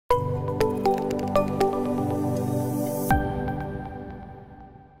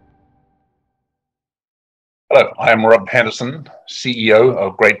Hello, I am Rob Henderson, CEO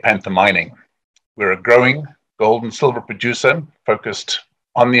of Great Panther Mining. We're a growing gold and silver producer focused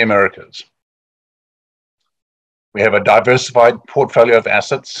on the Americas. We have a diversified portfolio of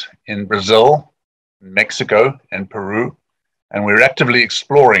assets in Brazil, Mexico, and Peru, and we're actively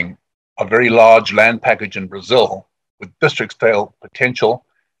exploring a very large land package in Brazil with district-scale potential,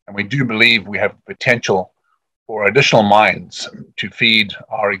 and we do believe we have potential for additional mines to feed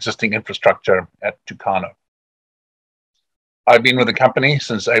our existing infrastructure at Tucano. I've been with the company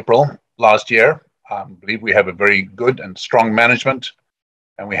since April last year. I believe we have a very good and strong management,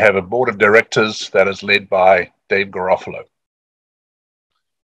 and we have a board of directors that is led by Dave Garofalo.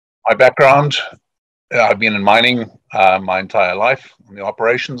 My background, I've been in mining my entire life on the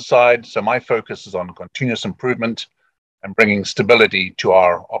operations side, so my focus is on continuous improvement and bringing stability to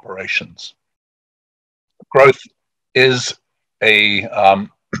our operations. Growth is a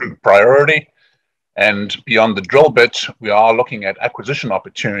priority. And beyond the drill bit, we are looking at acquisition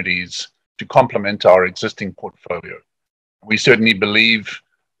opportunities to complement our existing portfolio. We certainly believe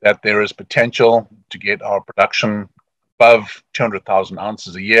that there is potential to get our production above 200,000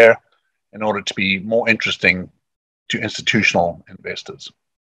 ounces a year in order to be more interesting to institutional investors.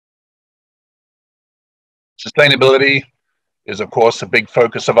 Sustainability is, of course, a big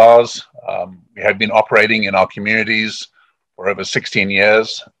focus of ours. We have been operating in our communities for over 16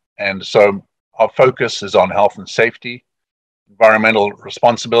 years, and so our focus is on health and safety, environmental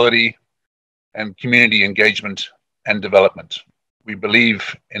responsibility, and community engagement and development. We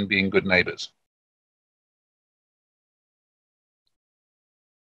believe in being good neighbors.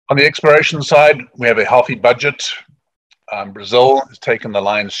 On the exploration side, we have a healthy budget. Brazil has taken the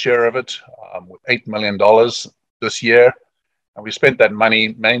lion's share of it with $8 million this year. And we spent that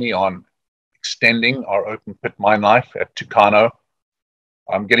money mainly on extending our open pit mine life at Tucano,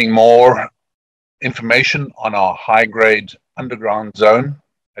 getting more information on our high-grade underground zone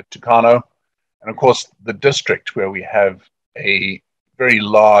at Tucano, and of course the district where we have a very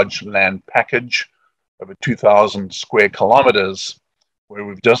large land package over 2,000 square kilometers, where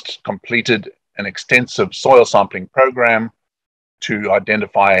we've just completed an extensive soil sampling program to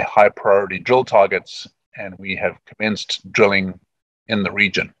identify high-priority drill targets, and we have commenced drilling in the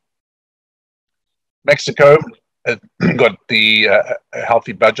region. Mexico got the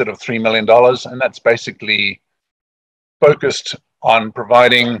healthy budget of $3 million, and that's basically focused on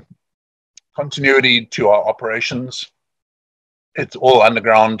providing continuity to our operations. It's all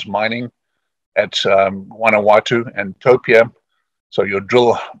underground mining at Guanajuato and Topia, so your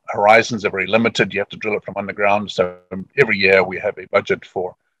drill horizons are very limited. You have to drill it from underground, so every year we have a budget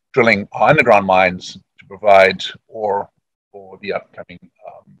for drilling our underground mines to provide ore for the upcoming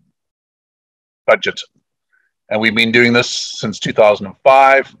budget. And we've been doing this since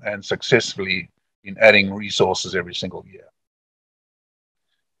 2005 and successfully been adding resources every single year.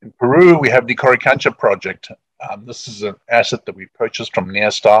 In Peru, we have the Coricancha project. This is an asset that we purchased from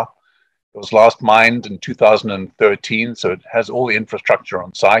Neostar. It was last mined in 2013, so it has all the infrastructure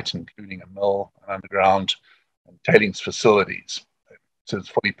on site, including a mill, an underground, and tailings facilities. So it's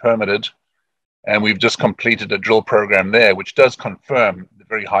fully permitted. And we've just completed a drill program there, which does confirm the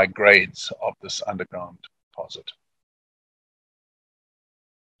very high grades of this underground deposit.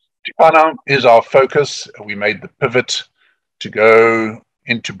 Tucano is our focus. We made the pivot to go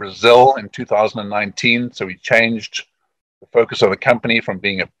into Brazil in 2019, so we changed the focus of the company from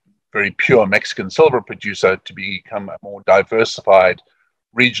being a very pure Mexican silver producer to become a more diversified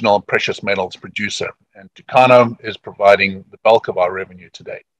regional precious metals producer. And Tucano is providing the bulk of our revenue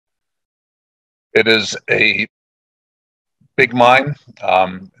today. It is a big mine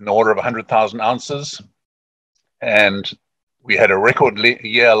in the order of 100,000 ounces. And we had a record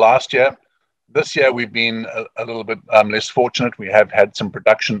year last year. This year we've been a little bit less fortunate. We have had some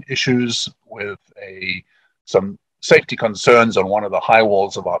production issues with some safety concerns on one of the high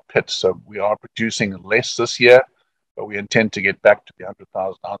walls of our pit. So we are producing less this year, but we intend to get back to the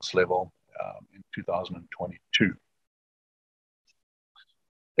 100,000 ounce level in 2022.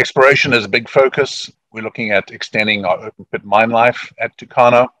 Exploration is a big focus. We're looking at extending our open pit mine life at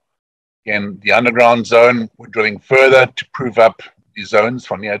Tucano. Again, the underground zone, we're drilling further to prove up the zones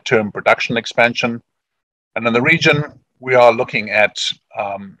for near-term production expansion. And in the region, we are looking at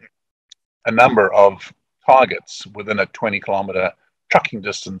a number of targets within a 20-kilometer trucking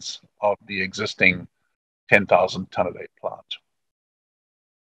distance of the existing 10,000 ton a day plant.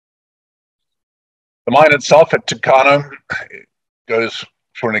 The mine itself at Tucano goes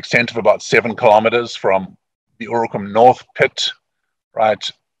for an extent of about 7 kilometers from the Urucum North pit,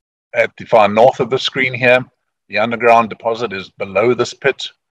 right at the far north of the screen here. The underground deposit is below this pit.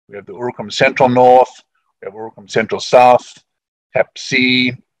 We have the Urucum Central North, We have Oricum Central South, Tap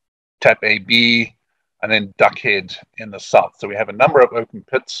C, Tap AB, and then Duckhead in the south. So we have a number of open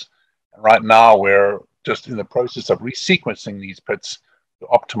pits. And right now we're just in the process of resequencing these pits to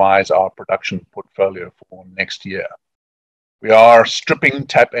optimize our production portfolio for next year. We are stripping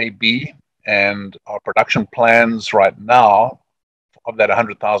Tap AB, and our production plans right now, of that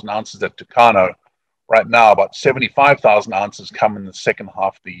 100,000 ounces at Tucano, right now about 75,000 ounces come in the second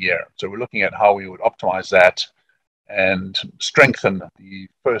half of the year. So we're looking at how we would optimize that and strengthen the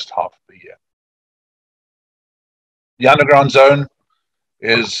first half of the year. The underground zone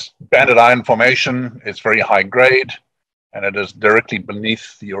is banded iron formation. It's very high grade, and it is directly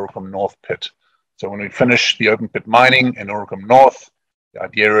beneath the Oricum North pit. So when we finish the open pit mining in Oricum North, the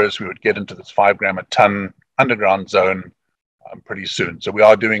idea is we would get into this 5 gram a ton underground zone pretty soon. So we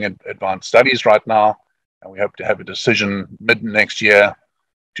are doing advanced studies right now, and we hope to have a decision mid next year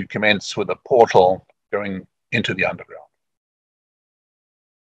to commence with a portal going into the underground.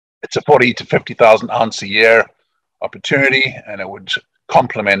 It's a 40 to 50,000 ounce a year opportunity, and it would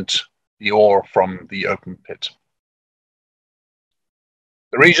complement the ore from the open pit.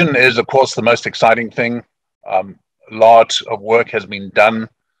 The region is, of course, the most exciting thing. A lot of work has been done,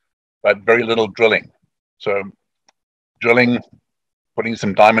 but very little drilling. So drilling, putting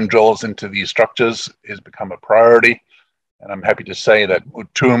some diamond drills into these structures has become a priority. And I'm happy to say that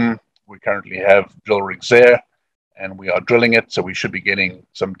Mutum, we currently have drill rigs there, and we are drilling it. So we should be getting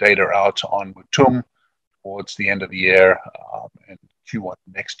some data out on Mutum towards the end of the year and Q1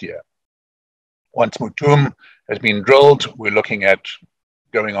 next year. Once Mutum has been drilled, we're looking at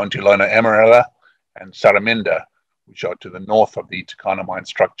going on to Lona Emerella and Saraminda, which are to the north of the Tucano mine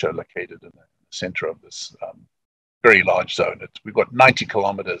structure located in the center of this very large zone. We've got 90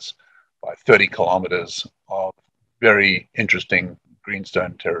 kilometers by 30 kilometers of very interesting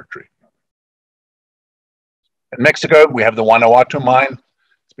greenstone territory. In Mexico, we have the Guanajuato mine.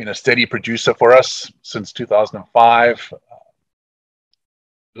 It's been a steady producer for us since 2005.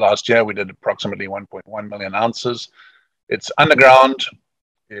 Last year, we did approximately 1.1 million ounces. It's underground,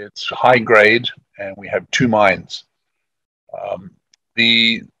 it's high grade, and we have 2 mines.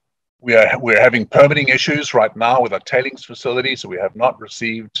 We're having permitting issues right now with our tailings facility, so we have not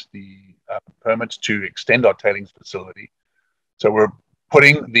received the permits to extend our tailings facility. So we're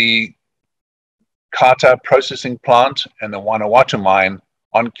putting the Carta processing plant and the Guanajuato mine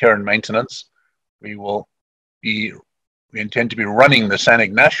on care and maintenance. We intend to be running the San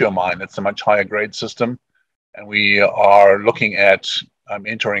Ignacio mine. It's a much higher grade system, and we are looking at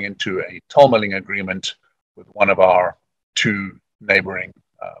entering into a toll milling agreement with one of our 2 neighboring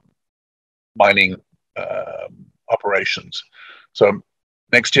mining operations. So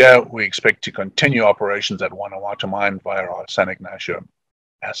next year, we expect to continue operations at Guanajuato mine via our San Ignacio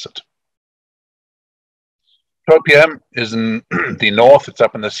asset. Topia is in the north. It's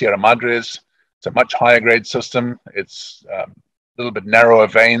up in the Sierra Madres. It's a much higher grade system. It's a little bit narrower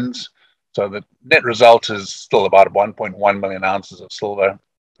veins. So the net result is still about 1.1 million ounces of silver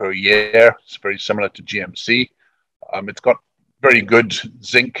per year. It's very similar to GMC. It's got very good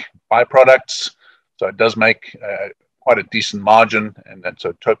zinc byproducts, so it does make quite a decent margin, and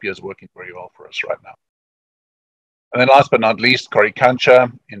so Topia is working very well for us right now. And then last but not least,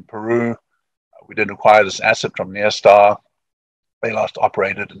 Coricancha in Peru. We did acquire this asset from Neostar. They last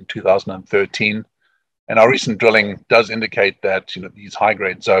operated in 2013. And our recent drilling does indicate that these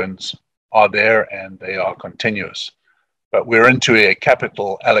high-grade zones are there and they are continuous. But we're into a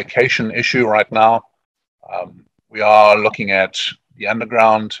capital allocation issue right now. We are looking at the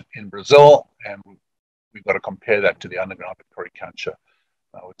underground in Brazil, and we've got to compare that to the underground at Coricancha.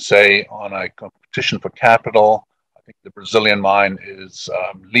 I would say on a competition for capital, I think the Brazilian mine is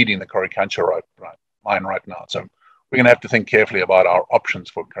leading the Coricancha mine right now. So we're going to have to think carefully about our options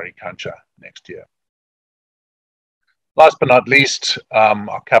for Coricancha next year. Last but not least,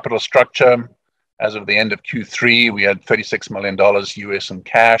 our capital structure. As of the end of Q3, we had $36 million US in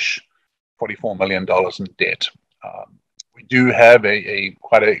cash, $44 million in debt. We do have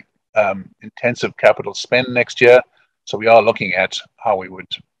quite a intensive capital spend next year, so we are looking at how we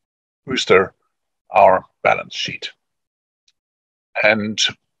would booster our balance sheet. And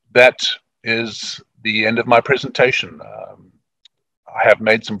that is the end of my presentation. I have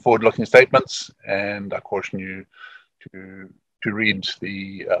made some forward-looking statements, and I caution you to read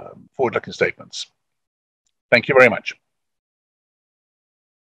the forward-looking statements. Thank you very much.